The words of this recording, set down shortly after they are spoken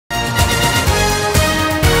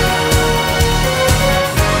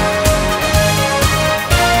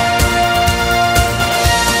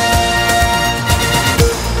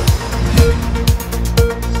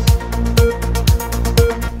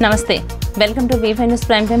నమస్తే, welcome to V5 news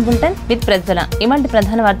prime time bulletin with Prajwala. ఇవాళ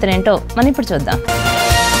ప్రధాన వార్తలు ఏంటో మనం ఇప్పుడు చూద్దాం.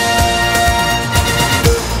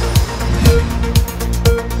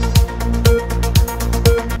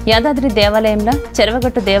 యాదాద్రి దేవాలయంలో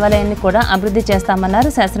చెరువగట్టు దేవాలయాన్ని కూడా అభివృద్ధి చేస్తామన్నారు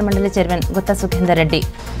శాసనమండలి చైర్మన్ గుత్తా సుఖేందర్ రెడ్డి.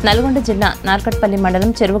 నల్గొండ జిల్లా నార్కట్పల్లి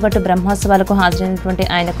మండలం చెరువగట్టు బ్రహ్మోత్సవాలకు హాజరైనటువంటి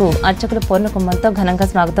ఆయనకు అర్చకులు పూర్ణకుంభంతో ఘనంగా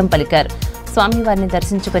స్వాగతం పలికారు. స్వామివారిని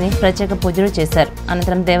దర్శించుకుని ప్రత్యేక పూజలు చేశారు.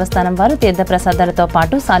 అనంతరం దేవస్థానం వారు తీర్థ ప్రసాదాలతో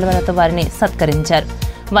పాటు సాల్వలతో వారిని సత్కరించారు.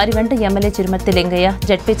 వారి వెంట MLA Chirumarthi Lingaiah,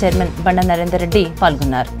 ZP chairman బండ నరేందర్ రెడ్డి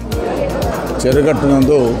పాల్గొన్నారు.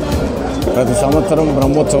 చెరుగట్టునందు ప్రతి సంవత్సరం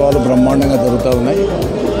బ్రహ్మోత్సవాలు బ్రహ్మాండంగా జరుగుతూ ఉన్నాయి.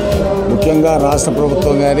 ముఖ్యంగా రాష్ట్ర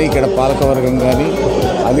ప్రభుత్వం కానీ, ఇక్కడ పాలకవర్గం కానీ,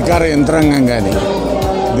 అధికార యంత్రాంగం కానీ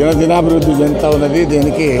దినదినాభివృద్ధి చెందుతూ ఉన్నది.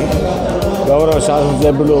 దీనికి గౌరవ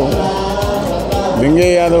శాసనసభ్యులు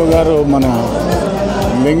లింగయ్య యాదవ్ గారు, మన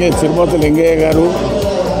చిరుమర్తి లింగయ్య గారు,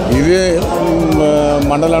 ఇదే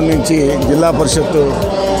మండలం నుంచి జిల్లా పరిషత్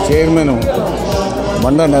చైర్మన్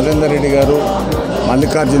బండ నరేందర్ రెడ్డి గారు,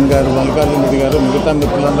 మల్లికార్జున రెడ్డి గారు, మిగతా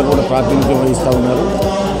మిత్రులందరూ కూడా ప్రాతినిధ్యం వహిస్తూ ఉన్నారు.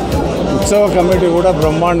 ఉత్సవ కమిటీ కూడా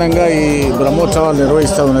బ్రహ్మాండంగా ఈ బ్రహ్మోత్సవాలు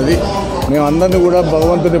నిర్వహిస్తూ ఉన్నది. మేమందరినీ కూడా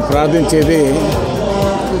భగవంతుని ప్రార్థించేది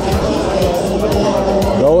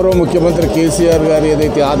గౌరవ ముఖ్యమంత్రి కేసీఆర్ గారు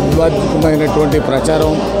ఏదైతే ఆధ్యాత్మికమైనటువంటి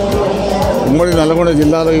ప్రచారం ఉమ్మడి నల్గొండ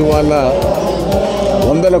జిల్లాలో ఇవాళ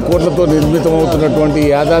 100 కోట్లతో నిర్మితమవుతున్నటువంటి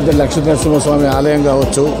యాదాద్రి లక్ష్మీనరసింహస్వామి ఆలయం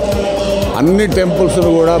కావచ్చు, అన్ని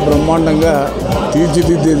టెంపుల్స్ను కూడా బ్రహ్మాండంగా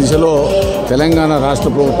తీర్చిదిద్దే దిశలో తెలంగాణ రాష్ట్ర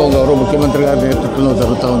ప్రభుత్వం గౌరవ ముఖ్యమంత్రి గారి నేతృత్వంలో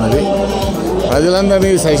జరుగుతూ ఉన్నది.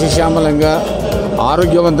 ప్రజలందరినీ సస్యశ్యామలంగా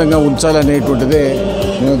ఆరోగ్యవంతంగా ఉంచాలనేటువంటిదే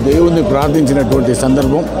మేము దేవుణ్ణి ప్రార్థించినటువంటి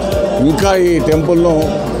సందర్భం. ఇంకా ఈ టెంపుల్ను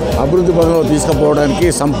అభివృద్ధి పదంలో తీసుకుపోవడానికి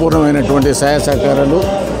సంపూర్ణమైనటువంటి సహాయ సహకారాలు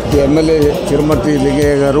ఇటు ఎమ్మెల్యే చిరుమర్తి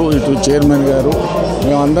లింగయ్య గారు, ఇటు చైర్మన్ గారు,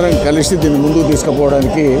 మేమందరం కలిసి దీన్ని ముందుకు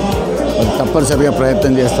తీసుకుపోవడానికి తప్పనిసరిగా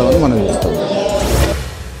ప్రయత్నం చేస్తామని మనం చేస్తాం.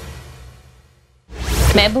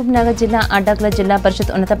 మహబూబ్ నగర్ జిల్లా అడ్డాకుల జిల్లా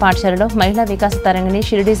పరిషత్ ఉన్నత పాఠశాలలో మహిళా వికాస తరంగిణి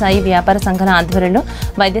షిరిడి సాయి వ్యాపార సంఘాల ఆధ్వర్యంలో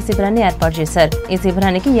వైద్య శిబిరాన్ని ఏర్పాటు చేశారు. ఈ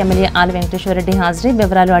శిబిరానికి ఎమ్మెల్యే ఆల వెంకటేశ్వరరెడ్డి హాజరై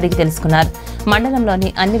వివరాలు అడిగి తెలుసుకున్నారు. మండలంలోని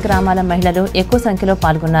అన్ని గ్రామాల మహిళలు ఎక్కువ సంఖ్యలో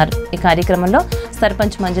పాల్గొన్నారు. ఈ కార్యక్రమంలో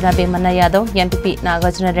సర్పంచ్ మంజులా భీమన్న యాదవ్, ఎంపీపీ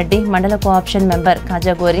నాగార్జునరెడ్డి, మండల కోఆప్షన్ మెంబర్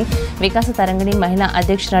కాజాగోరి, వికాస తరంగిణి మహిళా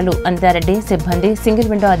అధ్యక్షురాలు అనితారెడ్డి, సిబ్బంది,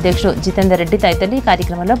 సింగిల్ విండో అధ్యక్షుడు జితేందర్ రెడ్డి తదితరులు ఈ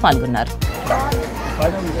కార్యక్రమంలో పాల్గొన్నారు.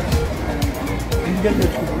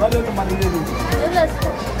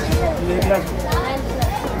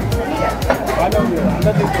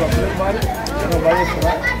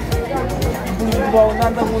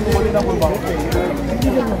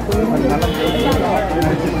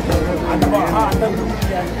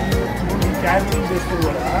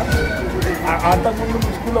 అంతకుముందు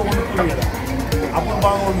స్కూల్లో వండుతుంది కదా, అప్పుడు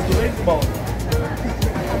బాగా వండుతుంది, ఇప్పుడు బాగుంది.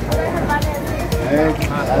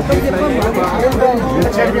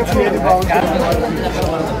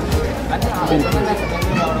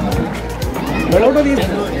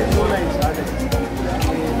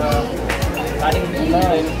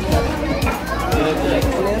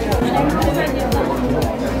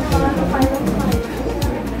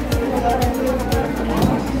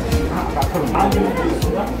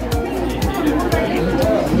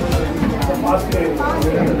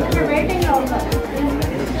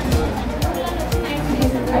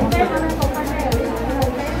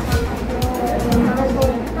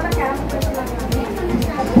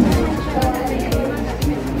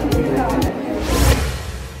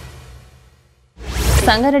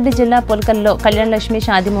 సంగారెడ్డి జిల్లా పొల్కల్లో కళ్యాణ లక్ష్మి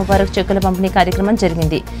షాదీ ముబారక్ చెక్కుల పంపిణీ కార్యక్రమం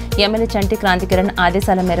జరిగింది. ఎమ్మెల్యే చంటి క్రాంతికిరణ్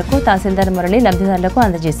ఆదేశాల మేరకు తహసీల్దార్ మురళి లబ్ధిదారులకు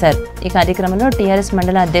అందజేశారు. ఈ కార్యక్రమంలో టీఆర్ఎస్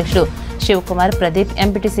మండల అధ్యక్షుడు శివకుమార్, ప్రదీప్,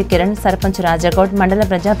 ఎంపీటీసీ కిరణ్, సర్పంచ్ రాజాగౌడ్, మండల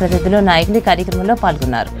ప్రజాప్రతినిధులు, నాయకులు ఈ కార్యక్రమంలో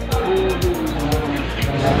పాల్గొన్నారు.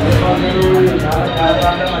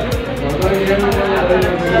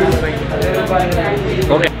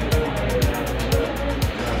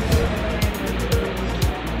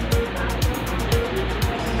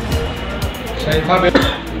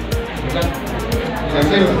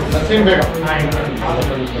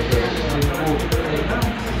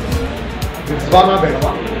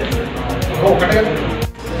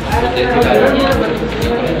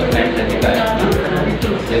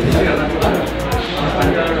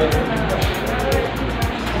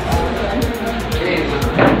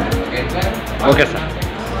 Okay sir.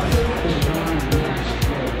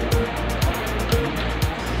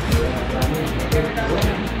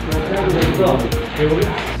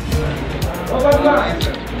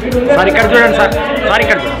 సార్ ఇక్కడ చూడండి సార్, సార్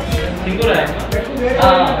ఇక్కడ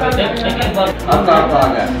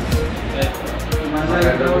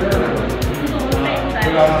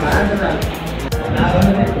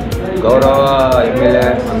గౌరవ ఎమ్మెల్యే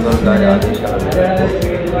ఆందోళన గారి ఆదేశాల మేరకు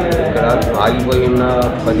ఇక్కడ ఆగిపోయిన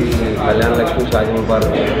 10 కళ్యాణ లక్ష్మి షాజీ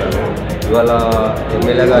పార్క్ ఇవాళ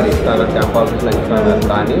ఎమ్మెల్యే గారు ఇస్తాను క్యాంప్ ఆఫీస్లో ఇస్తాను,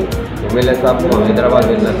 కానీ ఎమ్మెల్యే సాబ్ హైదరాబాద్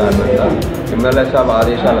వెళ్ళిన కారణంగా ఎమ్మెల్యే సాబ్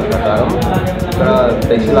ఆదేశాల ప్రకారం ఇక్కడ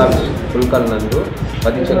తహసీల్ ఆఫీస్ పుల్కల్ నందు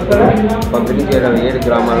 10 చెక్కులు పంపిణీ చేయడం, 7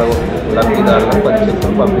 గ్రామాల లబ్ధిదారులకు 10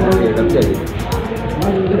 చెక్కులు పంపిణీ చేయడం జరిగింది.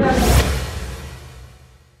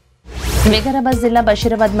 వికారాబాద్ జిల్లా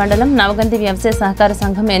బషీరాబాద్ మండలం నవగంది వ్యవసాయ సహకార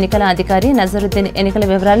సంఘం ఎన్నికల అధికారి నజరుద్దీన్ ఎన్నికల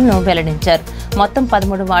వివరాలను వెల్లడించారు. మొత్తం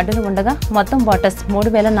 13 వార్డులు ఉండగా మొత్తం ఓటర్స్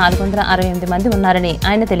 3468 మంది ఉన్నారని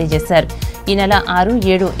ఆయన తెలియజేశారు. ఈ నెల 6,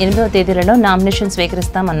 7, 8వ తేదీలలో నామినేషన్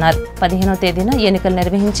స్వీకరిస్తామన్నారు. 15వ తేదీన ఎన్నికలు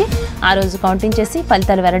నిర్వహించి ఆ రోజు కౌంటింగ్ చేసి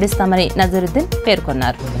ఫలితాలు వెల్లడిస్తామని నజరుద్దీన్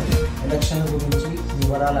పేర్కొన్నారు. ఎలక్షన్ గురించి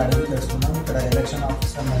వివరాలు అడిగి తెలుసుకున్నాం. ఇక్కడ ఎలక్షన్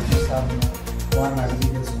ఆఫీసర్ వారిని అడిగి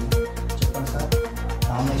తెలుసుకున్నాం. చెప్పండి సార్,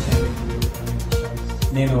 నామినేషన్.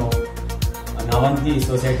 నేను నవంతి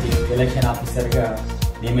సొసైటీ ఎలక్షన్ ఆఫీసర్గా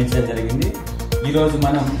నియమించడం జరిగింది. ఈరోజు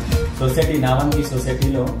మనం నవంతి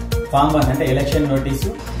సొసైటీలో ఫామ్ 1 అంటే ఎలక్షన్ నోటీసు,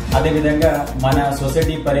 అదేవిధంగా మన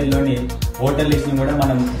సొసైటీ పరిధిలోని ఓటర్ లిస్ట్ని కూడా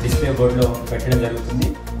మనం డిస్ప్లే బోర్డులో పెట్టడం జరుగుతుంది.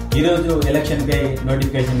 ఈరోజు ఎలక్షన్పై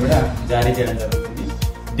నోటిఫికేషన్ కూడా జారీ చేయడం జరుగుతుంది.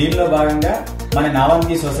 దీనిలో భాగంగా మన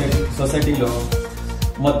నవంతి సొసైటీలో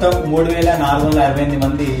మొత్తం 3468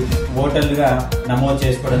 మంది ఓటర్లుగా నమోదు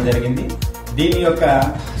చేసుకోవడం జరిగింది. దీని యొక్క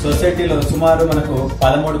సొసైటీలో సుమారు మనకు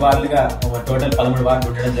 13 వార్డులుగా టోటల్ 13 వార్డులు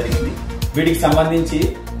ఉండడం జరిగింది. వీటికి సంబంధించి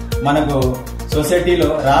మనకు సొసైటీలో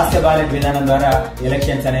రాష్ట్ర బ్యాలెట్ విధానం ద్వారా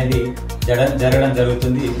ఎలక్షన్స్ అనేది జరగడం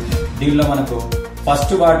జరుగుతుంది. దీనిలో మనకు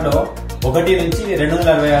ఫస్ట్ వార్డులో 1 నుంచి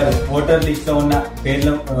 246 ఓటర్ లిస్ట్ లో ఉన్న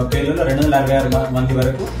పేర్లలో 246 మంది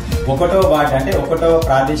వరకు 1వ వార్డు అంటే 1వ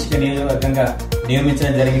ప్రాదేశిక నియోజకవర్గంగా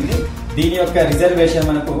నియమించడం జరిగింది. దీని యొక్క రిజర్వేషన్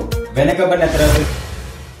మనకు వెనుకబడిన తరగతి.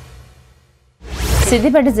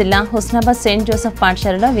 సిద్దిపేట జిల్లా హుస్నాబాద్ సెయింట్ జోసెఫ్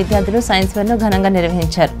పాఠశాలలో విద్యార్థులు సైన్స్ ఫెయిర్ను ఘనంగా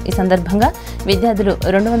నిర్వహించారు. ఈ సందర్భంగా విద్యార్థులు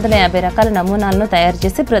 250 రకాల నమూనాలను తయారు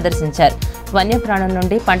చేసి ప్రదర్శించారు. వన్యప్రాణుల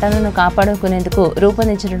నుండి పంటలను కాపాడుకునేందుకు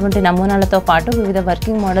రూపొందించినటువంటి నమూనాలతో పాటు వివిధ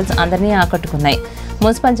వర్కింగ్ మోడల్స్ అందరినీ ఆకట్టుకున్నాయి.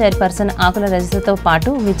 మున్సిపల్ చైర్పర్సన్ ఆకుల రజితతో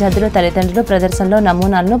పాటు విద్యార్థులు తల్లిదండ్రులు ప్రదర్శనలో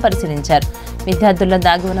నమూనాలను పరిశీలించారు. విద్యార్థుల్లో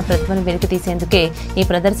దాగి ఉన్న ప్రతిభను వెలికి తీసేందుకే ఈ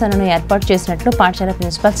ప్రదర్శనను ఏర్పాటు చేసినట్లు పాఠశాల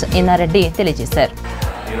ప్రిన్సిపల్ ఇన్నారెడ్డి తెలియజేశారు.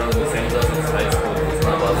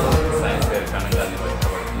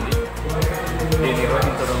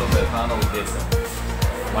 నిర్వహించడంలో ప్రధాన ఉద్దేశం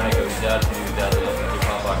మన యొక్క విద్యార్థుల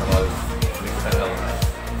ప్రతిభా పాఠవాలు మిగతంగా ఉన్నాయి.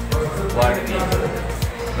 వాటిని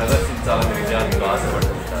ప్రదర్శించాలని విద్యార్థులు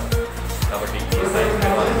ఆశపడుతుంటారు. కాబట్టి ఈ సైన్స్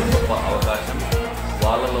ఫెయిర్ వాళ్ళకి గొప్ప అవకాశం.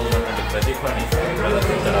 వాళ్ళలో ఉన్నటువంటి ప్రతిభని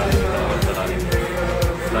ప్రదర్శించడానికి, కనబరచడానికి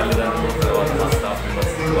తల్లిదండ్రులు, తర్వాత మా స్టాఫ్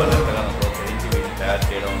మెంబర్స్ వాళ్ళు ఎంతగానో ప్రోత్సహించి వీటిని తయారు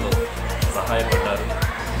చేయడంలో సహాయపడ్డారు.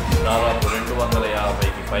 దాదాపు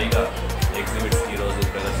 250కి పైగా ఎగ్జిబిట్స్ ఈరోజు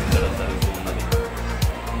ప్రదర్శించడం జరుగుతూ ఉన్నది.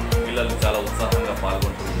 పిల్లలు చాలా ఉత్సాహంగా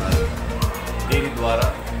పాల్గొంటూ ఉన్నారు. దీని ద్వారా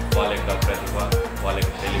వాళ్ళ యొక్క ప్రతిభ, వాళ్ళ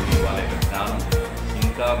యొక్క తెలివి, వాళ్ళ యొక్క జ్ఞానం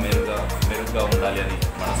ఇంకా మెరుగ్గా ఉండాలి అని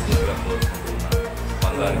మనస్ఫూర్తిగా కోరుకుంటూ ఉన్నారు.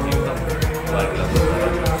 బంగారు జీవితం వారికి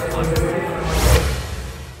ఆశిస్తున్నారు.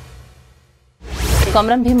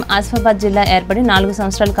 కొమరంభీం ఆసిఫాబాద్ జిల్లా ఏర్పడి 4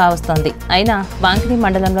 సంవత్సరాలు కావస్తోంది. అయినా వాంకిడి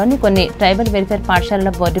మండలంలోని కొన్ని ట్రైబల్ వెల్ఫేర్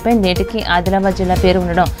పాఠశాలల బోర్డుపై నేటికి ఆదిలాబాద్ జిల్లా పేరు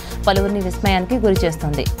ఉండడం పలువురిని విస్మయానికి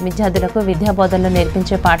గురిచేస్తోంది. విద్యార్థులకు విద్యాబోధనలు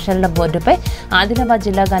నేర్పించే పాఠశాలల బోర్డుపై ఆదిలాబాద్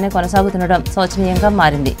జిల్లాగానే కొనసాగుతుండడం శోచనీయంగా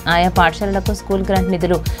మారింది. ఆయా పాఠశాలలకు స్కూల్ గ్రాంట్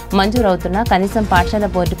నిధులు మంజూరవుతున్నా కనీసం పాఠశాల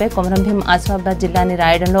బోర్డుపై కొమరంభీం ఆసిఫాబాద్ జిల్లాని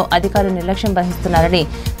రాయడంలో అధికారులు నిర్లక్ష్యం వహిస్తున్నారని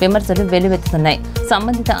విమర్శలు వెల్లువెత్తుతున్నాయి.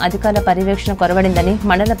 సంబంధిత అధికారుల పర్యవేక్షణ కొరవడిందని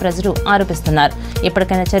మండల ప్రజలు ఆరోపిస్తున్నారు.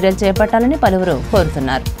 ఇప్పటికైనా చర్యలు చేపట్టాలని పలువురు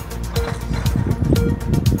కోరుతున్నారు.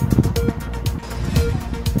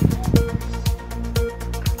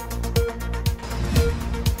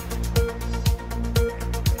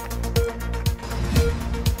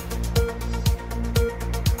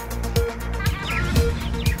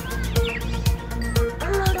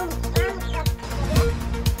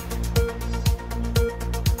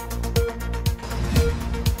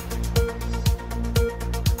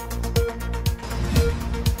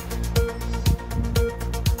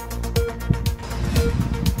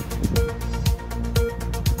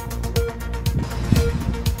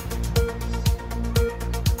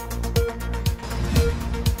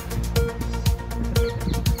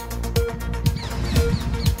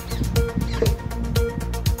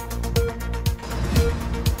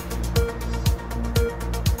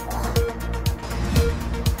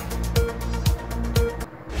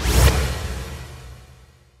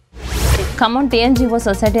 ఖమ్మం టీఎన్జీఓ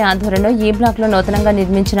సొసైటీ ఆధ్వర్యంలో ఈ బ్లాక్లో నూతనంగా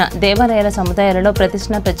నిర్మించిన దేవాలయాల సముదాయాలలో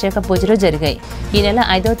ప్రతిష్ఠ ప్రత్యేక పూజలు జరిగాయి. ఈ నెల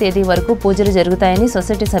 5వ తేదీ వరకు పూజలు జరుగుతాయని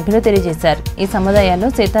సొసైటీ సభ్యులు తెలియజేశారు. ఈ సముదాయాల్లో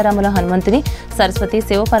సీతారాముల హనుమంతుని, సరస్వతి,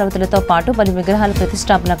 శివపార్వతులతో పాటు పలు విగ్రహాల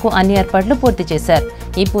ప్రతిష్టాపనకు అన్ని ఏర్పాట్లు పూర్తి చేశారు.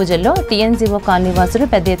 ఈ పూజల్లో టీఎన్జీఓ కాలనీ వాసులు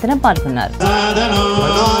పెద్ద ఎత్తున పాల్గొన్నారు.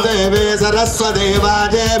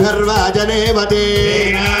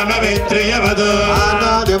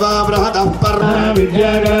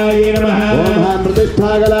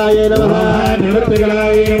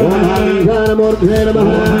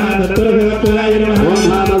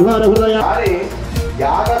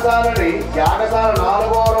 యాగశాల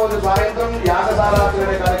 4వ రోజు సాయంత్రం యాగశాల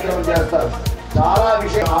కార్యక్రమం చేస్తారు. చాలా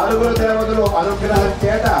విషయం 6 దేవతలు అనుగ్రహం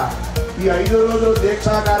చేత ఈ 5 రోజులు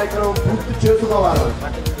దీక్షా కార్యక్రమం పూర్తి చేసుకోవాలి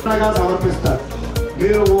సమర్పిస్తారు.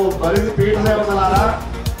 మీరు పీఠ దేవతలారా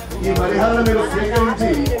ఈ బలిహాలను మీరు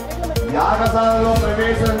స్వీకరించి యాగశాలలో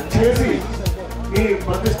ప్రవేశం చేసి ఈ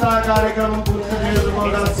ప్రతిష్టా కార్యక్రమం పూర్తి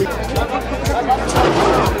చేసుకోగల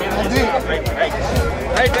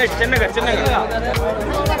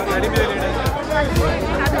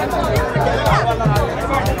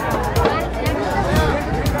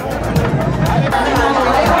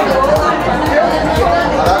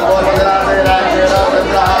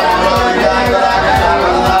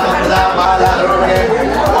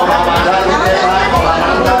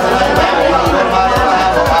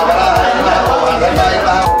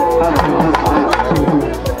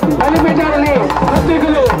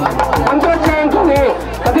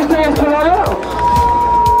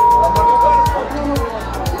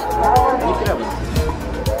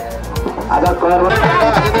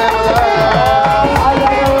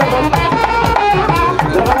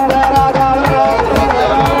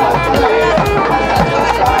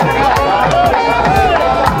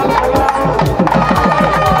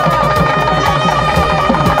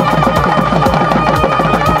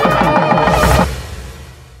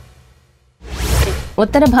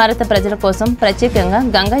ఉత్తర భారత ప్రజల కోసం ప్రత్యేకంగా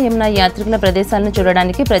గంగా యమున యాత్రికుల ప్రదేశాలను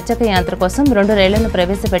చూడడానికి ప్రత్యేక యాత్ర కోసం 2 రైళ్లను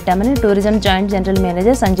ప్రవేశపెట్టామని tourism joint general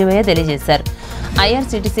manager Sanjeevaiah తెలియజేశారు.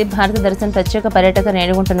 ఐఆర్సీటీసీ భారత దర్శన్ ప్రత్యేక పర్యాటక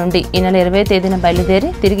రేణిగుంట నుండి ఈ నెల 20వ తేదీన బయలుదేరి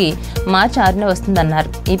తిరిగి మార్చి 6న వస్తుందన్నారు.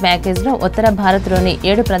 ఈ ప్యాకేజ్లో ఉత్తర భారత్లోని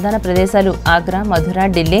 7 ప్రధాన ప్రదేశాలు ఆగ్రా, మధుర,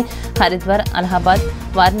 ఢిల్లీ, హరిద్వార్, అలహాబాద్,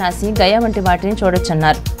 వారణాసి, గయా వంటి వాటిని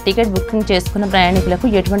చూడొచ్చన్నారు. టికెట్ బుకింగ్ చేసుకున్న ప్రయాణికులకు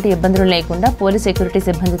ఎటువంటి ఇబ్బందులు లేకుండా పోలీస్ సెక్యూరిటీ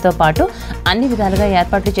సిబ్బందితో పాటు అన్ని విధాలుగా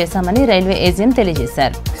ఏర్పాట్లు చేశామని రైల్వే ఏజెంట్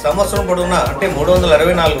తెలియజేశారు. సంవత్సరం పొడవునా అంటే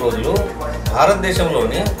 364 రోజులు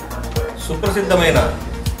భారతదేశంలోని సుప్రసిద్ధమైన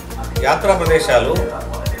యాత్రా ప్రదేశాలు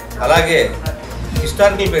అలాగే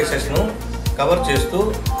హిస్టారికల్ ప్లేసెస్ను కవర్ చేస్తూ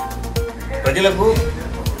ప్రజలకు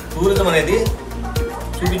టూరిజం అనేది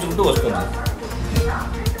చూపించుకుంటూ వస్తుంది.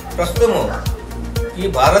 ప్రస్తుతము ఈ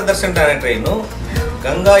భారత్ దర్శన్ అనే ట్రైన్ను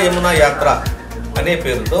గంగా యమున యాత్ర అనే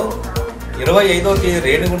పేరుతో 25వ తేదీ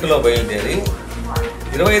రేణిగుంటలో బయలుదేరి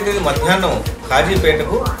 25వ తేదీ మధ్యాహ్నం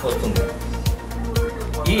కాజీపేటకు వస్తుంది.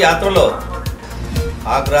 ఈ యాత్రలో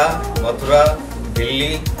ఆగ్రా, మథుర,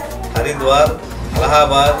 ఢిల్లీ, హరిద్వార్,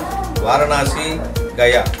 అలహాబాద్, వారణాసి,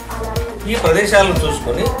 గయా ఈ ప్రదేశాలను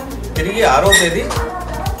చూసుకొని తిరిగి 6వ తేదీ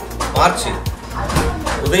మార్చి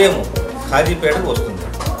ఉదయం కాజీపేటకు వస్తుంది.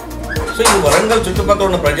 సో ఈ వరంగల్ చుట్టుపక్కల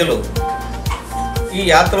ఉన్న ప్రజలు ఈ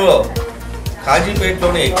యాత్రలో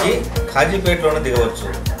కాజీపేటలోనే ఎక్కి కాజీపేటలోనే దిగవచ్చు.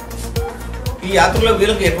 ఈ యాత్రలో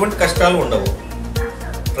వీళ్ళకి ఎటువంటి కష్టాలు ఉండవు.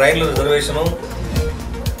 ట్రైన్ల రిజర్వేషను,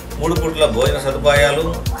 3 పూట్ల భోజన సదుపాయాలు,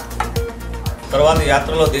 తర్వాత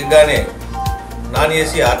యాత్రలో దిగగానే నాన్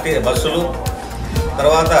ఏసీ ఆర్టీ బస్సులు,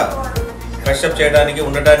 తర్వాత ఫ్రెషప్ చేయడానికి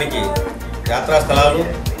ఉండటానికి యాత్రా స్థలాలు,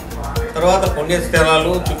 తర్వాత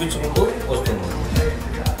పుణ్యస్థలాలు చూపించుకుంటూ వస్తుంది.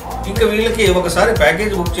 ఇంకా వీళ్ళకి ఒకసారి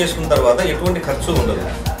ప్యాకేజ్ బుక్ చేసుకున్న తర్వాత ఎటువంటి ఖర్చు ఉండదు.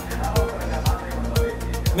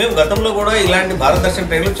 మేము గతంలో కూడా ఇలాంటి భారత్ దర్శన్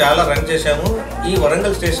ట్రైన్లు చాలా రన్ చేశాము. ఈ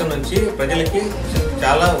వరంగల్ స్టేషన్ నుంచి ప్రజలకి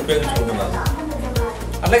చాలా ఉపయోగించుకుంటున్నారు.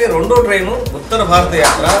 అలాగే 2వ ట్రైను ఉత్తర భారత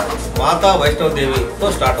యాత్ర మాతా వైష్ణవదేవితో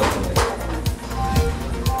స్టార్ట్ అవుతుంది.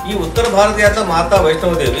 ఈ ఉత్తర భారత యాత్ర మాతా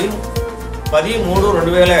వైష్ణవదేవి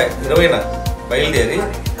 10/3/2020న బయలుదేరి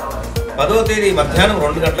 10వ తేదీ మధ్యాహ్నం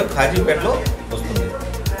 2 గంటలకు కాజీపేటలో వస్తుంది.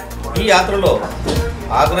 ఈ యాత్రలో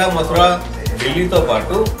ఆగ్రా, మథుర, ఢిల్లీతో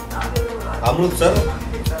పాటు అమృత్సర్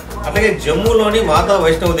అట్లాగే జమ్మూలోని మాతా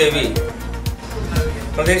వైష్ణవదేవి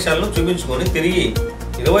ప్రదేశాలను చూపించుకొని తిరిగి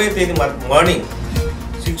 20వ తేదీ మార్నింగ్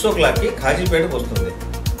 6 o'clockకి కాజీపేటకు వస్తుంది.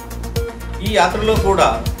 ఈ యాత్రలో కూడా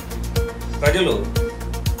ప్రజలు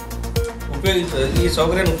ఈ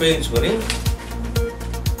సౌకర్యాన్ని ఉపయోగించుకొని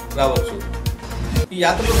రావచ్చు. ఈ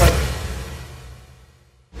యాత్రలో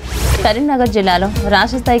కరీంనగర్ జిల్లాలో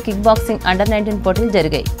రాష్ట్ర స్థాయి కిక్ బాక్సింగ్ అండర్-19 పోటీలు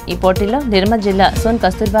జరిగాయి. ఈ పోటీల్లో నిర్మల్ జిల్లా సోన్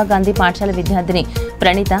కస్తూర్బా గాంధీ పాఠశాల విద్యార్థిని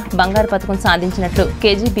ప్రణీత బంగారు పతకం సాధించినట్లు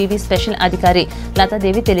కేజీబీవీ స్పెషల్ అధికారి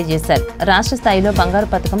లతాదేవి తెలియజేశారు. రాష్ట్ర స్థాయిలో బంగారు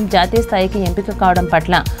పతకం జాతీయ స్థాయికి ఎంపిక కావడం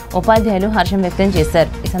పట్ల ఉపాధ్యాయులు హర్షం వ్యక్తం చేశారు.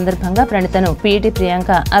 ఈ సందర్భంగా ప్రణీతను పీఈటీ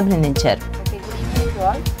ప్రియాంక అభినందించారు.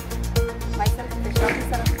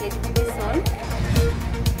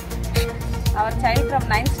 Our child from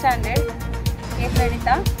 9th standard, K.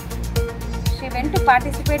 Pranita, she went to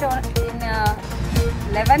participate in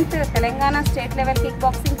 11th Telangana State Level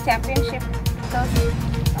Kickboxing Championship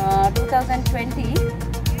 2020.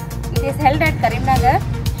 It is held at Karimnagar.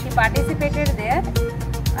 She participated there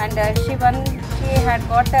and she won. She had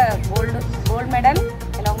got a gold medal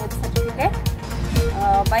along with certificate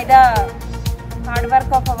by the hard work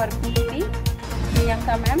of our PET,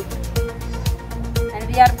 Priyanka ma'am, and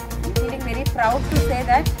we are feeling very proud to say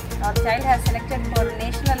that our child has selected for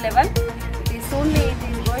national level. It is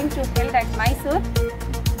going to held at Mysore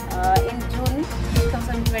in June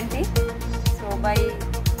 2020. So by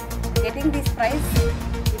getting this prize,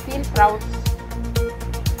 we feel proud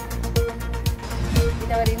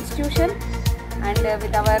with our institution and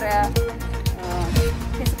with our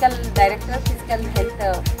physical director, physical health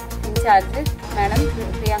in charge, Madam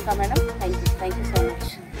Priyanka Madam. Thank you so much.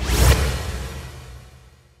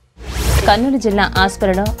 Kurnool జిల్లా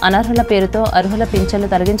ఆస్పరలో అనర్హుల పేరుతో అర్హుల పింఛన్లు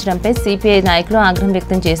తొలగించడంపై CPI నాయకులు ఆగ్రహం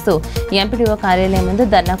వ్యక్తం చేస్తూ MPDO కార్యాలయం ముందు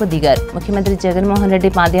ధర్నాకు దిగారు. ముఖ్యమంత్రి జగన్మోహన్ రెడ్డి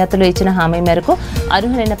పాదయాత్రలో ఇచ్చిన హామీ మేరకు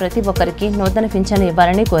అర్హులైన ప్రతి ఒక్కరికి నూతన పింఛన్లు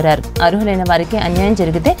ఇవ్వాలని కోరారు. అర్హులైన వారికి అన్యాయం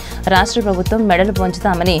జరిగితే రాష్ట్ర ప్రభుత్వం మెడలు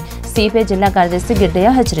పొంచుతామని సిపిఐ జిల్లా కార్యదర్శి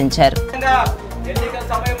గిడ్డయ్య హెచ్చరించారు.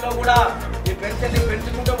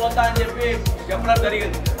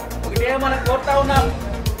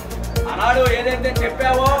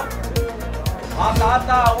 మా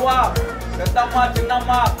తాత అవ్వ పెద్దమ్మ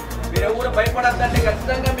చిన్నమ్మ మీరెవరు భయపడద్దండి,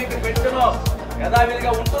 ఖచ్చితంగా మీకు పెన్షన్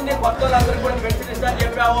యథావిధిగా ఉంటుంది. కొత్త వాళ్ళందరికీ కూడా పెన్షన్ ఇస్తారని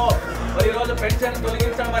చెప్పాము. మరి ఈరోజు పెన్షన్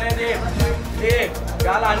తొలగించడం అనేది ఇది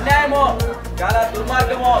చాలా అన్యాయము, చాలా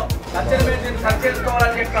దుర్మార్గము. తక్షణమే దీన్ని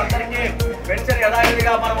సరిచేసుకోవాలని చెప్పి అందరికీ పెన్షన్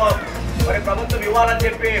యథావిధిగా మనము మరి ప్రభుత్వం ఇవ్వాలని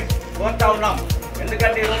చెప్పి కోరుతా ఉన్నాం.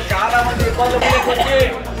 ఎందుకంటే ఈరోజు చాలా మంది ఇబ్బందులు వచ్చి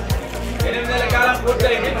 8 నెలల కాలం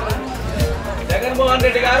పూర్తయింది. జగన్మోహన్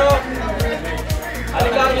రెడ్డి గారు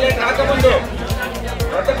అధికారులే కాకముందు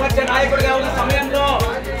ప్రతిపక్ష నాయకుడిగా ఉన్న సమయంలో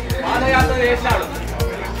పాదయాత్ర చేశాడు.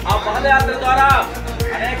 ఆ పాదయాత్ర ద్వారా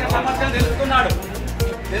అనేక సమస్యలు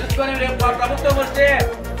తెలుసుకొని రేపు ప్రభుత్వం వస్తే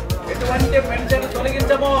ఎటువంటి పెన్షన్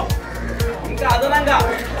తొలగించమో, ఇంకా అదనంగా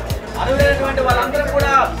అర్హులైనటువంటి వాళ్ళందరూ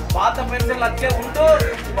కూడా పాత పెన్షన్లు అట్లే ఉంటూ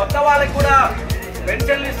కొత్త వాళ్ళకి కూడా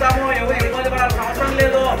పెన్షన్లు ఇస్తాము. ఎవరు ఇబ్బంది పడాల్సిన అవసరం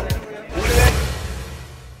లేదు.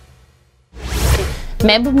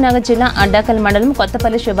 మహబూబ్ నగర్ జిల్లా అడ్డాకల్ మండలం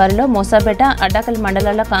కొత్తపల్లి శివారులో మోసాపేట అడ్డాకల్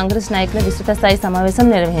మండలాల కాంగ్రెస్ నాయకుల విస్తృత స్థాయి సమావేశం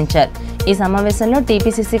నిర్వహించారు. ఈ సమావేశంలో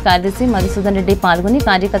టీపీసీసీ కార్యదర్శి మధుసూదన్ రెడ్డి పాల్గొని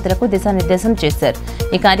కార్యకర్తలకు దిశానిర్దేశం చేశారు.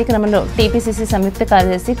 ఈ కార్యక్రమంలో టీపీసీసీ సంయుక్త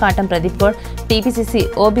కార్యదర్శి Katam Pradeep Goud, TPCC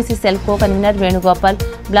OBC cell co convener Venugopal,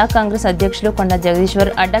 black Congress అధ్యక్షులు కొండ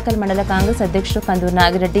జగదీశ్వర్, అడ్డాకల్ మండల కాంగ్రెస్ అధ్యక్షుడు కందూరు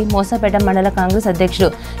నాగిరెడ్డి, మోసాపేట మండల కాంగ్రెస్ అధ్యక్షుడు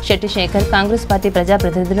శెట్టి శేఖర్, కాంగ్రెస్ పార్టీ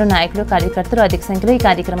ప్రజాప్రతినిధులు, నాయకులు, కార్యకర్తలు అధిక సంఖ్యలో ఈ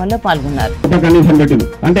కార్యక్రమంలో పాల్గొన్నారు.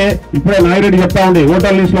 అంటే ఇప్పుడే నాగిరెడ్డి చెప్తా ఉంది,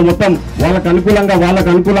 ఓటర్ లిస్ట్ లో మొత్తం వాళ్ళకు అనుకూలంగా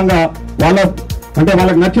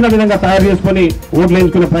వాళ్ళకి నచ్చిన విధంగా తయారు చేసుకుని ఓట్లు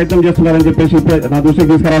వేయించుకునే ప్రయత్నం చేస్తున్నారని చెప్పేసి నా దృష్టికి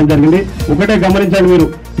తీసుకురావడం జరిగింది. ఒకటే గమనించండి, మీరు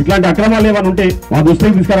ఇట్లాంటి అక్రమాలు ఏమైనా ఉంటే మా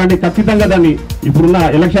దృష్టికి తీసుకురండి. ఖచ్చితంగా దాన్ని ఇప్పుడున్న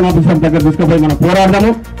ఎలక్షన్ ఆఫీసర్ దగ్గర తీసుకుపోయి మనం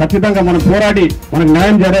పోరాడదాము. ఖచ్చితంగా మనం పోరాడి మనకు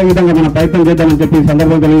న్యాయం జరిగే విధంగా మనం ప్రయత్నం చేద్దామని చెప్పి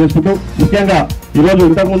సందర్భంగా తెలియజేసుకుంటూ, ముఖ్యంగా ఈరోజు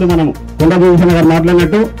ఇంతకుముందు మనం కొండ భూషణ్ గారు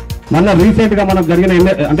మాట్లాడినట్టు మన రీసెంట్ గా మనకు జరిగిన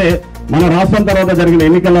అంటే మన రాష్ట్రం తర్వాత జరిగిన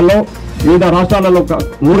ఎన్నికలలో వివిధ రాష్ట్రాలలో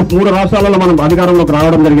మూడు రాష్ట్రాలలో మనం అధికారంలోకి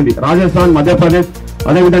రావడం జరిగింది. రాజస్థాన్, మధ్యప్రదేశ్,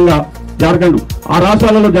 అదేవిధంగా జార్ఖండ్. ఆ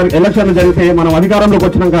రాష్ట్రాలలో ఎలక్షన్లు జరిగితే మనం అధికారంలోకి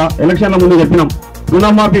వచ్చినాక ఎలక్షన్ల ముందు చెప్పినాం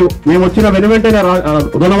రుణమాఫీ మేము వచ్చిన వెనువెంటనే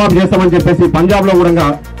రుణమాఫీ చేస్తామని చెప్పేసి పంజాబ్ లో కూడా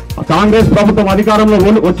కాంగ్రెస్ ప్రభుత్వం అధికారంలో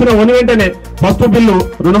వచ్చిన వెంటనే ఫస్ట్ బిల్లు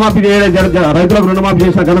రుణమాఫీ రైతులకు రుణమాఫీ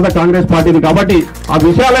చేసిన ఘనత కాంగ్రెస్ పార్టీది. కాబట్టి ఆ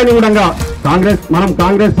విషయాలన్నీ కూడా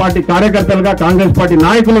కాంగ్రెస్ పార్టీ కార్యకర్తలుగా, కాంగ్రెస్ పార్టీ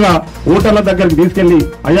నాయకులుగా ఓటర్ల దగ్గరికి తీసుకెళ్లి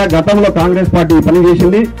అయ్యా గతంలో కాంగ్రెస్ పార్టీ పని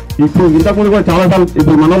చేసింది, ఇప్పుడు ఇంతకుముందు కూడా చాలాసార్లు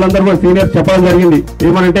ఇప్పుడు మనోళ్ళందరూ కూడా సీనియర్స్ చెప్పడం జరిగింది.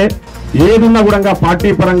 ఏమనంటే ఏదున్నా కూడా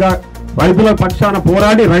పార్టీ పరంగా రైతుల పక్షాన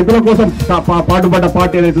పోరాడి రైతుల కోసం పాటుపడ్డ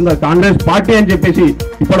పార్టీ ఏదైతుందో కాంగ్రెస్ పార్టీ అని చెప్పేసి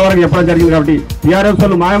ఇప్పటి వరకు చెప్పడం జరిగింది. కాబట్టి టీఆర్ఎస్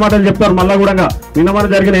వాళ్ళు మాయమాటలు చెప్తారు. మళ్ళా కూడా నిన్న మన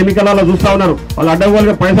జరిగిన ఎన్నికలలో చూస్తా ఉన్నారు, వాళ్ళు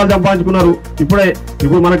అడ్డగోలుగా పైసలు సంపాదించుకున్నారు.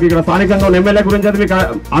 ఇప్పుడు మనకి ఇక్కడ స్థానికంగా ఉన్న ఎమ్మెల్యే గురించి అయితే మీకు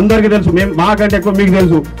అందరికీ తెలుసు, మాకంటే ఎక్కువ మీకు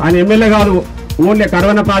తెలుసు. ఆయన ఎమ్మెల్యే కాదు, ఓన్లీ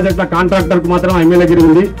కరోనా ప్రాజెక్టుల కాంట్రాక్టర్కు మాత్రం ఎమ్మెల్యేగిరి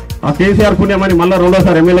ఉంది. ఆ కేసీఆర్ పుణ్యమని మళ్ళీ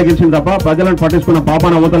రెండోసారి ఎమ్మెల్యే గెలిచింది తప్ప ప్రజలను పట్టించుకున్న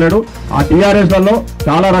పాపాన అవతలేడు. ఆ టీఆర్ఎస్లలో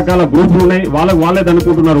చాలా రకాల గ్రూపులు ఉన్నాయి, వాళ్ళే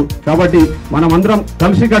దన్నుకుంటున్నారు. కాబట్టి మనం అందరం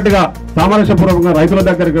కలిసికట్టుగా సామరస్యపూర్వకంగా రైతుల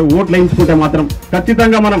దగ్గరికి ఓట్లు వేయించుకుంటే మాత్రం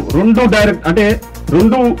ఖచ్చితంగా మనం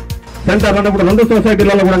రెండు సెంటర్ అన్నప్పుడు 2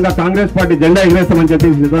 సొసైటీలలో కూడా కాంగ్రెస్ పార్టీ జెండా ఎగిరేస్తామని చెప్పి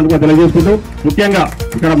తెలియజేసుకుంటూ, ముఖ్యంగా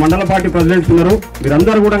ఇక్కడ మండల పార్టీ ప్రెసిడెంట్స్ ఉన్నారు.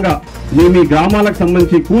 మీరందరూ కూడా మీ గ్రామాలకు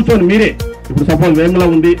సంబంధించి కూర్చొని మీరే, ఇప్పుడు సపోజ్ వేముల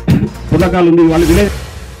ఉంది, పుల్లకాలు ఉంది, వాళ్ళు విలేజ్.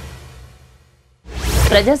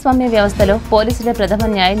 ప్రజాస్వామ్య వ్యవస్థలో పోలీసులే ప్రథమ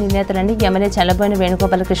న్యాయ నిర్ణేతలని ఎమ్మెల్యే చల్లబోయిన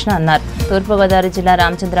వేణుగోపాలకృష్ణ అన్నారు. తూర్పుగోదావరి జిల్లా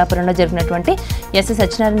రామచంద్రాపురంలో జరిగినటువంటి ఎస్సీ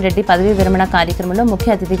సత్యనారాయణ రెడ్డి పదవీ విరమణ కార్యక్రమంలో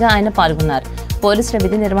ముఖ్య అతిథిగా ఆయన పాల్గొన్నారు. పోలీసుల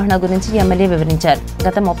విధి నిర్వహణ గురించి ఎమ్మెల్యే వివరించారు.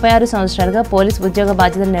 గత 36 సంవత్సరాలుగా పోలీసు ఉద్యోగ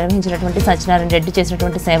బాధ్యతలు నిర్వహించినటువంటి సత్యనారాయణ రెడ్డి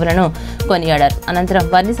చేసినటువంటి సేవలను కొనియాడారు. అనంతరం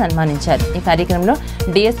వారిని సన్మానించారు. ఈ కార్యక్రమంలో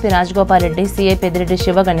డీఎస్పీ రాజగోపాల్ రెడ్డి, సీఐ పెద్దిరెడ్డి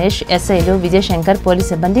శివ గణేష్, ఎస్ఐలు విజయశంకర్, పోలీస్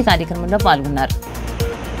సిబ్బంది కార్యక్రమంలో పాల్గొన్నారు.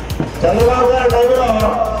 చంద్రబాబు గారి టైంలో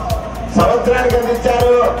సంవత్సరానికి ఎంత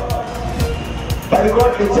ఇచ్చారు? 10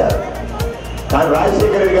 కోట్లు ఇచ్చారు. కానీ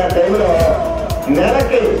రాజశేఖర రెడ్డి గారి టైంలో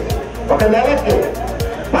ఒక నెలకి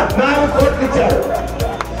 14 కోట్లు ఇచ్చారు.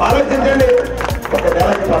 ఆలోచించండి, ఒక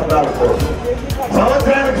నెలకి 14 కోట్లు,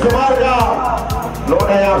 సంవత్సరానికి సుమారుగా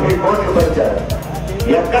 150 కోట్లు పెంచారు.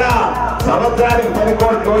 ఎక్కడ సంవత్సరానికి 10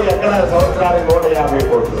 కోట్లు, ఎక్కడ సంవత్సరానికి 150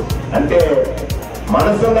 కోట్లు. అంటే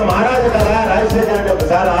మనసున్న మహారాజు కదా రాజశేఖర రెడ్డి.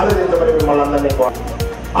 ఒకసారి ఆలోచించమని మిమ్మల్ని అందరినీ.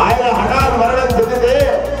 ఆయన హఠాత్ మరణం చెందితే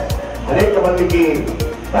అనేక మందికి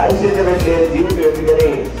రాజశేఖర రెడ్డి జీవితం ఎందుకని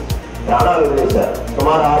ప్రాణాలు వదిలేశారు.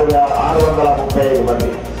 సుమారు 635 మంది.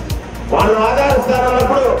 వాళ్ళు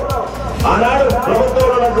ఆధారిస్తారన్నప్పుడు ఆనాడు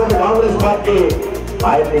ప్రభుత్వంలో ఉన్నటువంటి కాంగ్రెస్ పార్టీ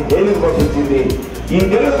ఆయన్ని జైలుకు పంపించింది, ఈ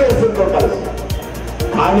తెలుగుదేశంతో కలిసి.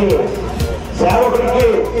 కానీ సేవకుడికి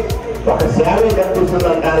ఒక సేవే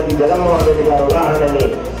కనిపిస్తుందంటానికి జగన్మోహన్ రెడ్డి గారు ఉదాహరణని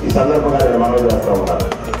ఈ సందర్భంగా నేను మనవి చేస్తూ ఉన్నాను.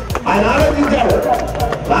 ఆయన ఆలోచించాడు,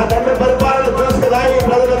 నా తండ్రి పరిపాలన చూసి కదా ఈ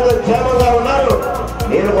ప్రజలందరూ క్షేమంగా ఉన్నారు,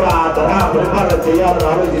 నేను కూడా ఆ తరహా పరిపాలన చేయాలని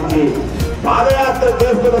ఆలోచించి పాదయాత్ర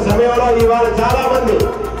చేస్తున్న సమయంలో ఇవాళ చాలా మంది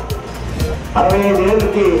 65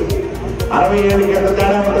 ఏళ్ళకి 60 ఏళ్ళకి ఎంత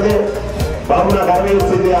తేడా ఉంటుంది? బాబు నాకు 60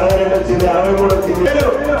 వచ్చింది, 62 వచ్చింది, 63 వచ్చింది,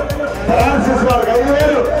 పెరాలసిస్ వాళ్ళకి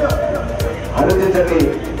 5,000. ఆలోచించండి,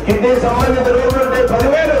 కిడ్నీ సంబంధిత రోగులుంటే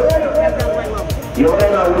 10,000.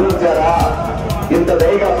 ఎవరైనా ఊహించారా ఇంత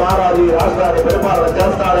దయగా మారాలి, రాష్ట్రాన్ని పరిపాలన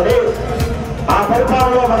చేస్తాడని? ఆ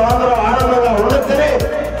పరిపాలనలో మనమందరం ఆనందంగా ఉండొచ్చని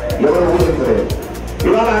ఎవరు ఊహించలేదు.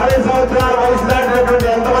 ఇవాళ 60 సంవత్సరాల వయసు దాటినటువంటి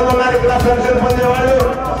ఎంతమంది ఉన్నారు ఇక్కడ పెన్షన్ పొందేవాళ్ళు?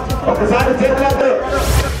 ఒకసారి చేతులెత్తే.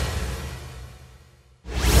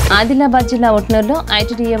 ఆదిలాబాద్ జిల్లా ఉట్నూరులో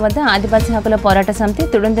ఐటీడీఏ వద్ద ఆదివాసీ హక్కుల పోరాట సమితి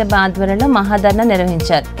తుడుందెబ్బ ఆధ్వర్యంలో మహాధర్నా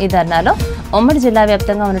నిర్వహించారు. ఈ ధర్నాలో ఉమ్మడి జిల్లా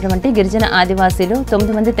వ్యాప్తంగా ఉన్నటువంటి గిరిజన ఆదివాసీలు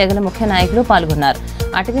 9 మంది తెగల ముఖ్య నాయకులు పాల్గొన్నారు.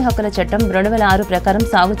 అటవీ హక్కుల చట్టం 2006 ప్రకారం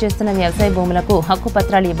సాగు చేస్తున్న వ్యవసాయ భూములకు హక్కు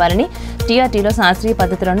పత్రాలు ఇవ్వాలని, టీఆర్టీలో శాస్త్రీయ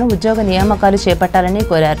పద్ధతులను ఉద్యోగ నియామకాలు చేపట్టాలని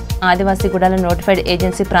కోరారు. ఆదివాసీ గుడాల నోటిఫైడ్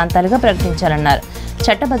ఏజెన్సీ ప్రాంతాలుగా ప్రకటించాలన్నారు.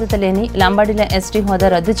 చట్టబద్ధత లేని లంబాడీల ఎస్టీ హోదా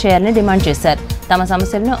రద్దు చేయాలని డిమాండ్ చేశారు. తమ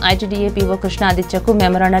సమస్యలను ఐటీడీఏ పీఓ కృష్ణాదిత్యకు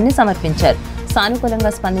మెమోరాండాన్ని సమర్పించారు. సానుకూలంగా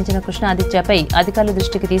స్పందించిన కృష్ణాదిత్యపై అధికారుల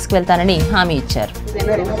దృష్టికి తీసుకువెళ్తానని హామీ ఇచ్చారు.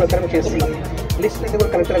 లిస్ట్ కూడా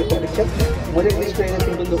కలెక్టర్కి పంపించాం. మొదటి లిస్ట్ ఏదైతే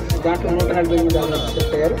ఉంటుందో దాంట్లో 148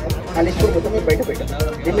 చెప్పారు. ఆ లిస్ట్ కూడా మొత్తం బయట పెట్టాం.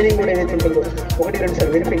 రిమైనింగ్ కూడా ఏదైతే ఉంటుందో 1-2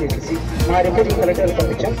 సార్లు వెరిఫై చేసి మా రిపోర్ట్ కలెక్టర్కి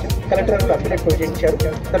పంపించాం. కలెక్టర్ కూడా అప్డేట్ చేయించారు.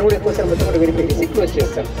 తను కూడా ఎక్కువ సార్ మొత్తం కూడా వెరిఫై చేసి క్లోజ్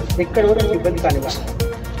చేస్తాం. ఇక్కడ కూడా ఇబ్బంది కానివ్వాలి.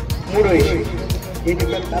 3వ ఇష్యూ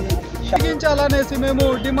తగ్గించాలనేసి మేము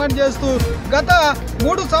డిమాండ్ చేస్తూ గత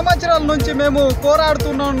 3 సంవత్సరాల నుంచి మేము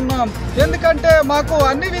పోరాడుతున్నాం. ఎందుకంటే మాకు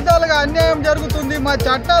అన్ని విధాలుగా అన్యాయం జరుగుతుంది. మా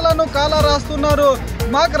చట్టాలను కాలా రాస్తున్నారు.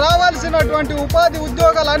 మాకు రావాల్సినటువంటి ఉపాధి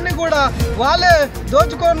ఉద్యోగాలన్నీ కూడా వాళ్ళే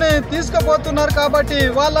దోచుకొని తీసుకుపోతున్నారు. కాబట్టి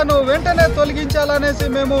వాళ్ళను వెంటనే తొలగించాలనేసి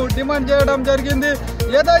మేము డిమాండ్ చేయడం జరిగింది.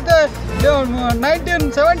 ఏదైతే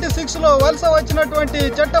 1976లో వలస వచ్చినటువంటి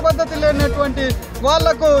చట్టబద్ధత లేనటువంటి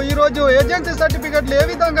వాళ్లకు ఈరోజు ఏజెన్సీ సర్టిఫికెట్లు ఏ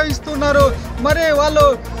విధంగా ఇస్తున్నారు? మరి వాళ్ళు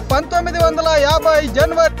 1950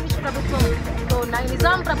 జనవరి ప్రభుత్వంతో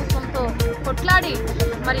నిజాం ప్రభుత్వంతో కొట్లాడి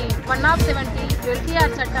మరి 170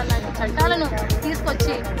 వెల్ఫేర్ చట్టాలు లాంటి చట్టాలను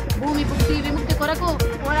తీసుకొచ్చి భూమి భుక్తి విముక్తి కొరకు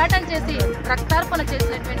పోరాటం చేసి రక్తార్పణ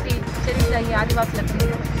చేసినటువంటి చరిత్ర ఈ ఆదివాసులకు.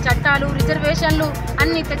 చట్టాలు రిజర్వేషన్లు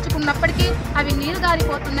అన్నీ తెచ్చుకున్నప్పటికీ అవి నీరు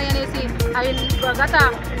గారిపోతున్నాయి అనేసి అవి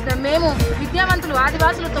మేము విద్యావంతులు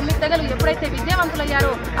ఆదివాసులు 9 తెగలు ఎప్పుడైతే విద్యావంతులు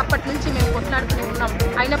అయ్యారో అప్పటి నుంచి మేము కొట్లాడుతూనే ఉన్నాం.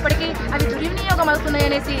 అయినప్పటికీ అవి దుర్వినియోగం అవుతున్నాయి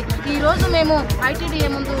అనేసి ఈరోజు మేము ఐటీడీఏ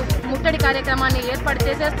ముందు ముట్టడి కార్యక్రమాన్ని ఏర్పాటు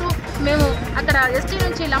చేసేస్తూ మేము అక్కడ ఎస్టీ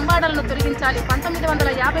నుంచి లంబాడలను తొలగించాలి,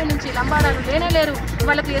 1950 నుంచి లంబాడాలు లేనేలేరు,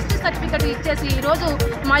 వాళ్ళకి ఎస్టీ సర్టిఫికెట్ ఇచ్చేసి ఈరోజు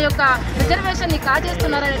మా యొక్క రిజర్వేషన్ని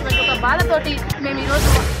కాజేస్తున్నారనేటువంటి ఒక బాధతోటి మేము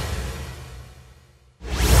ఈరోజు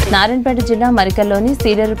నారాయణపేట జిల్లా మరికల్లోని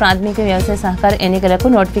సీనియర్ ప్రాథమిక వ్యవసాయ సహకార ఎన్నికలకు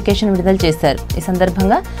నోటిఫికేషన్ విడుదల చేశారు. ఈ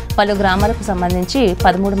సందర్భంగా పలు గ్రామాలకు సంబంధించి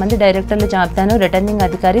 13 మంది డైరెక్టర్ల జాబితాను రిటర్నింగ్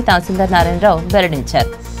అధికారి తహసీల్దార్ నారాయణరావు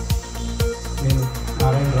వెల్లడించారు. నేను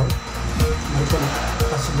నారాయణరావు మరికల్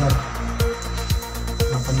తహసీల్దార్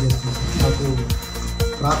పనిచేస్తున్నాను. నాకు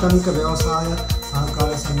ప్రాథమిక వ్యవసాయ సహకార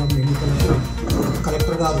సంఘం ఎన్నికలకు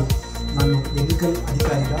కలెక్టర్ గారు నన్ను ఎన్నికల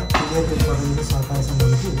అధికారిగా సీనియర్ ప్రాథమిక సహకార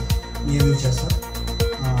సంఘానికి నియమించారు సార్.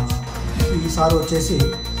 ఈసారి వచ్చేసి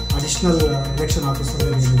అడిషనల్ ఎలక్షన్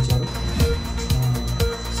ఆఫీసర్గా నియమించారు.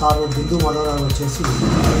 సార్ బిందు మాధవరావు వచ్చేసి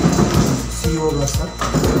సిఇఓ గారు సార్.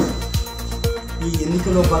 ఈ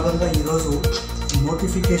ఎన్నికలో భాగంగా ఈరోజు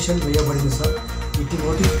నోటిఫికేషన్ వేయబడింది సార్. ఇటు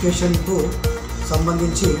నోటిఫికేషన్కు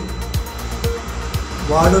సంబంధించి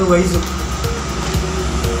వార్డు వైజ్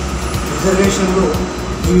రిజర్వేషన్లు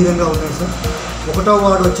ఈ విధంగా ఉన్నాయి సార్. 1వ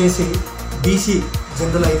వార్డు వచ్చేసి బీసీ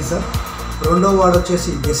జనరల్ అయింది సార్. 2వ వార్డు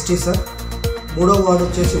వచ్చేసి ఎస్టీ సార్. 3వ వార్డు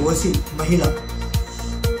వచ్చేసి ఓసీ మహిళ.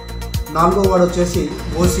 4వ వార్డు వచ్చేసి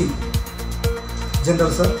ఓసీ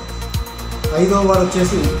జనరల్ సార్. 5వ వార్డు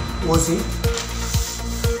వచ్చేసి OC.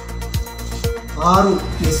 6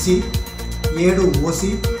 SC, 7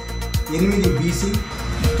 OC, 8 BC,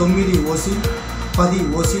 9 OC, 10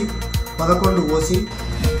 OC, 11 OC,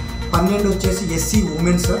 12 వచ్చేసి ఎస్సీ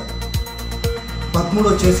ఉమెన్ సార్. 13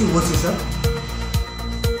 వచ్చేసి ఓసీ సార్.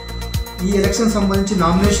 ఈ ఎలక్షన్ సంబంధించి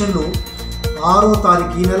నామినేషన్లు 6వ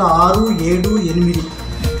తారీఖు ఈ నెల 6, 7, 8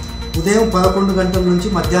 ఉదయం 11 గంటల నుంచి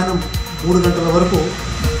మధ్యాహ్నం 3 గంటల వరకు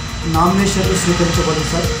నామినేషన్లు స్వీకరించబడింది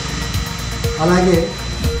సార్. అలాగే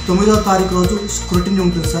 9వ తారీఖు రోజు స్క్రూటినీ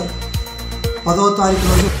ఉంటుంది సార్. 10వ తారీఖు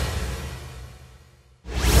రోజు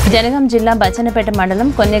జనగాం జిల్లా బచ్చన్నపేట మండలం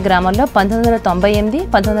కొన్ని గ్రామాల్లో 1998,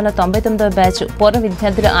 1999 బ్యాచ్ పూర్వ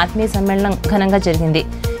విద్యార్థుల ఆత్మీయ సమ్మేళనం ఘనంగా జరిగింది.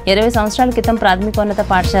 20 సంవత్సరాల క్రితం ప్రాథమికోన్నత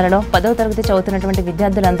పాఠశాలలో 10వ తరగతి చదువుతున్నటువంటి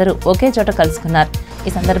విద్యార్థులందరూ ఒకే చోట కలుసుకున్నారు.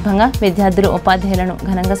 ఈ సందర్భంగా విద్యార్థులు ఉపాధ్యాయులను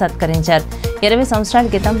ఘనంగా సత్కరించారు. 20 సంవత్సరాల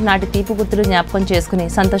క్రితం నాటి తీపి గుర్తులు జ్ఞాపకం చేసుకుని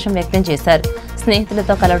సంతోషం వ్యక్తం చేశారు.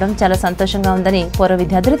 స్నేహితులతో కలవడం చాలా సంతోషంగా ఉందని పూర్వ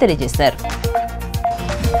విద్యార్థులు తెలియజేశారు.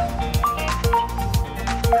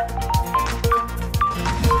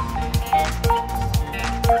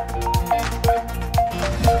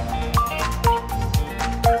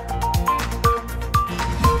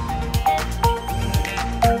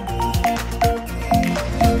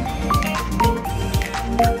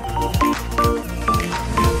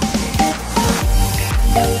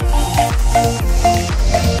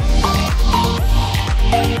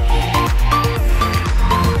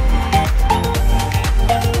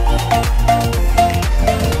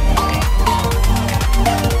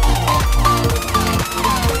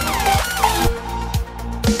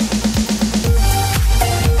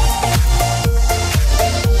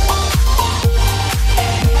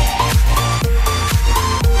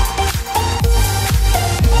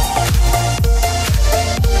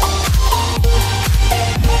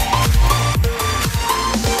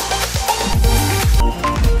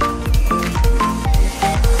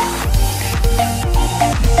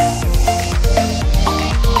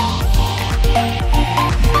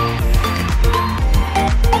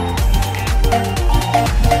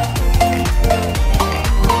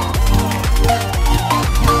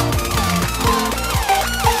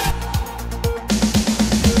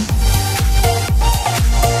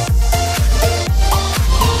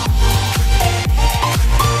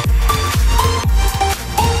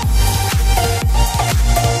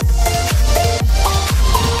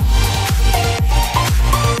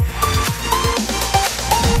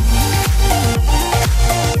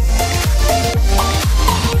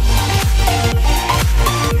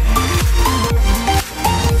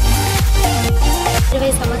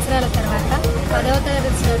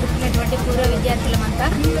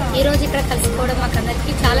 ఈరోజు ఇక్కడ కలుసుకోవడం మాకు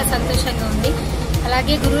అందరికీ చాలా సంతోషంగా ఉంది.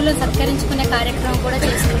 అలాగే గురువులను సత్కరించుకునే కార్యక్రమం కూడా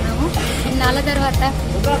చేసుకున్నాము. ఇన్నాళ్ళ తర్వాత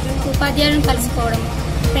ఉపాధ్యాయులను కలుసుకోవడము,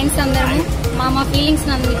 ఫ్రెండ్స్ అందరము మా ఫీలింగ్స్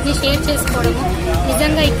అన్నింటినీ షేర్ చేసుకోవడము,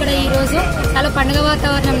 నిజంగా ఇక్కడ ఈరోజు చాలా పండుగ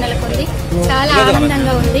వాతావరణం నెలకొంది. చాలా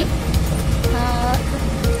ఆనందంగా ఉంది.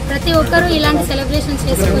 ప్రతి ఒక్కరూ ఇలాంటి సెలబ్రేషన్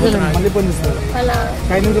చేసుకుని వాళ్ళ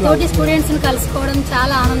తోటి స్టూడెంట్స్ని కలుసుకోవడం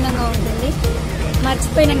చాలా ఆనందంగా ఉంటుంది.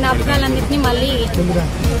 మర్చిపోయిన జ్ఞాపకాలన్నింటినీ మళ్ళీ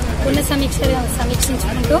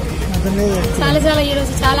సమీక్షించుకుంటూ చాలా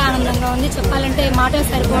ఈరోజు చాలా ఆనందంగా ఉంది. చెప్పాలంటే మాటలు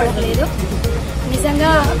సరిపోవడం లేదు.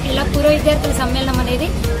 నిజంగా ఇలా పూర్వ విద్యార్థుల సమ్మేళనం అనేది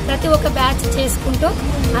ప్రతి ఒక్క బ్యాచ్ చేసుకుంటూ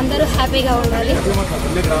అందరూ హ్యాపీగా ఉండాలి.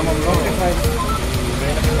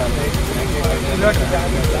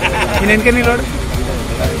 నేను ఎందుకే నిలబడు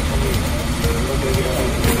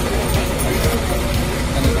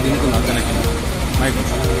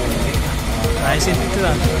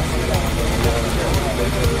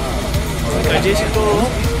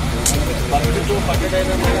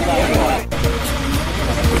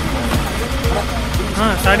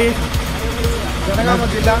జనగామ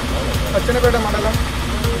జిల్లా పచ్చనపేట మండలం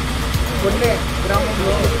కొన్నే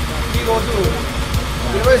గ్రామంలో ఈరోజు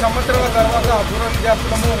 20 సంవత్సరాల తర్వాత పూర్వ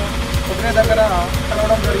విద్యార్థులము ఒకనే దగ్గర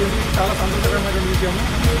కలవడం జరిగింది. చాలా సంతోషకరమైన విషయం.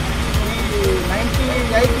 ఈ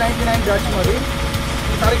 98-99 బ్యాచ్ మరి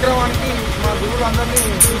ఈ కార్యక్రమానికి మా గురువులందరినీ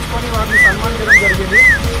తీసుకొని వారిని సన్మానించడం జరిగింది.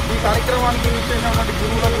 ఈ కార్యక్రమానికి విచ్చేసినటువంటి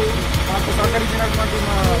గురువులకు మాకు సహకరించినటువంటి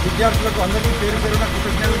మా విద్యార్థులకు అందరికీ పేరు పేరున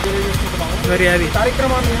కృతజ్ఞతలు తెలియజేస్తున్నాము. ఈ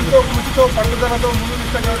కార్యక్రమాన్ని ఎంతో కృషితో పట్టుదలతో ముందు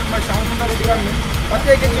తీసుకెళ్ళినటువంటి మా శ్యామసుందర్ రెడ్డి గారిని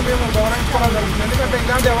ప్రత్యేకించి మేము గౌరవించుకోవడం జరుగుతుంది. ఎందుకంటే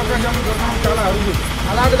ఇలాంటి అవకాశాలు దొరకడం చాలా అరుదు.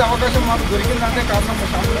 అలాంటిది అవకాశం మాకు దొరికిందంటే కారణం మా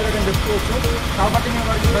శ్యామసుందర్ రెడ్డి అని చెప్పుకోవచ్చు. కాబట్టి మేము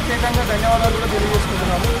వారికి ప్రత్యేకంగా ధన్యవాదాలు కూడా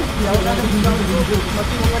తెలియజేసుకుంటున్నాము. ఈ అవకాశం ఇచ్చినందుకు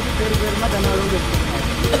ప్రతి ఒక్కరికి పేరు పేరున ధన్యవాదాలు తెలుపుతున్నాము.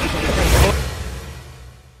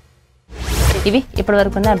 ఇవి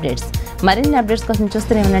ఇప్పటివరకున్న అప్డేట్స్. మరిన్ని అప్డేట్స్ కోసం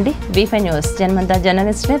చూస్తూనే ఉండండి V5 న్యూస్. జన్మంతా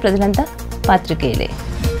జర్నలిస్టులే, ప్రజలంతా పాత్రికేయులే.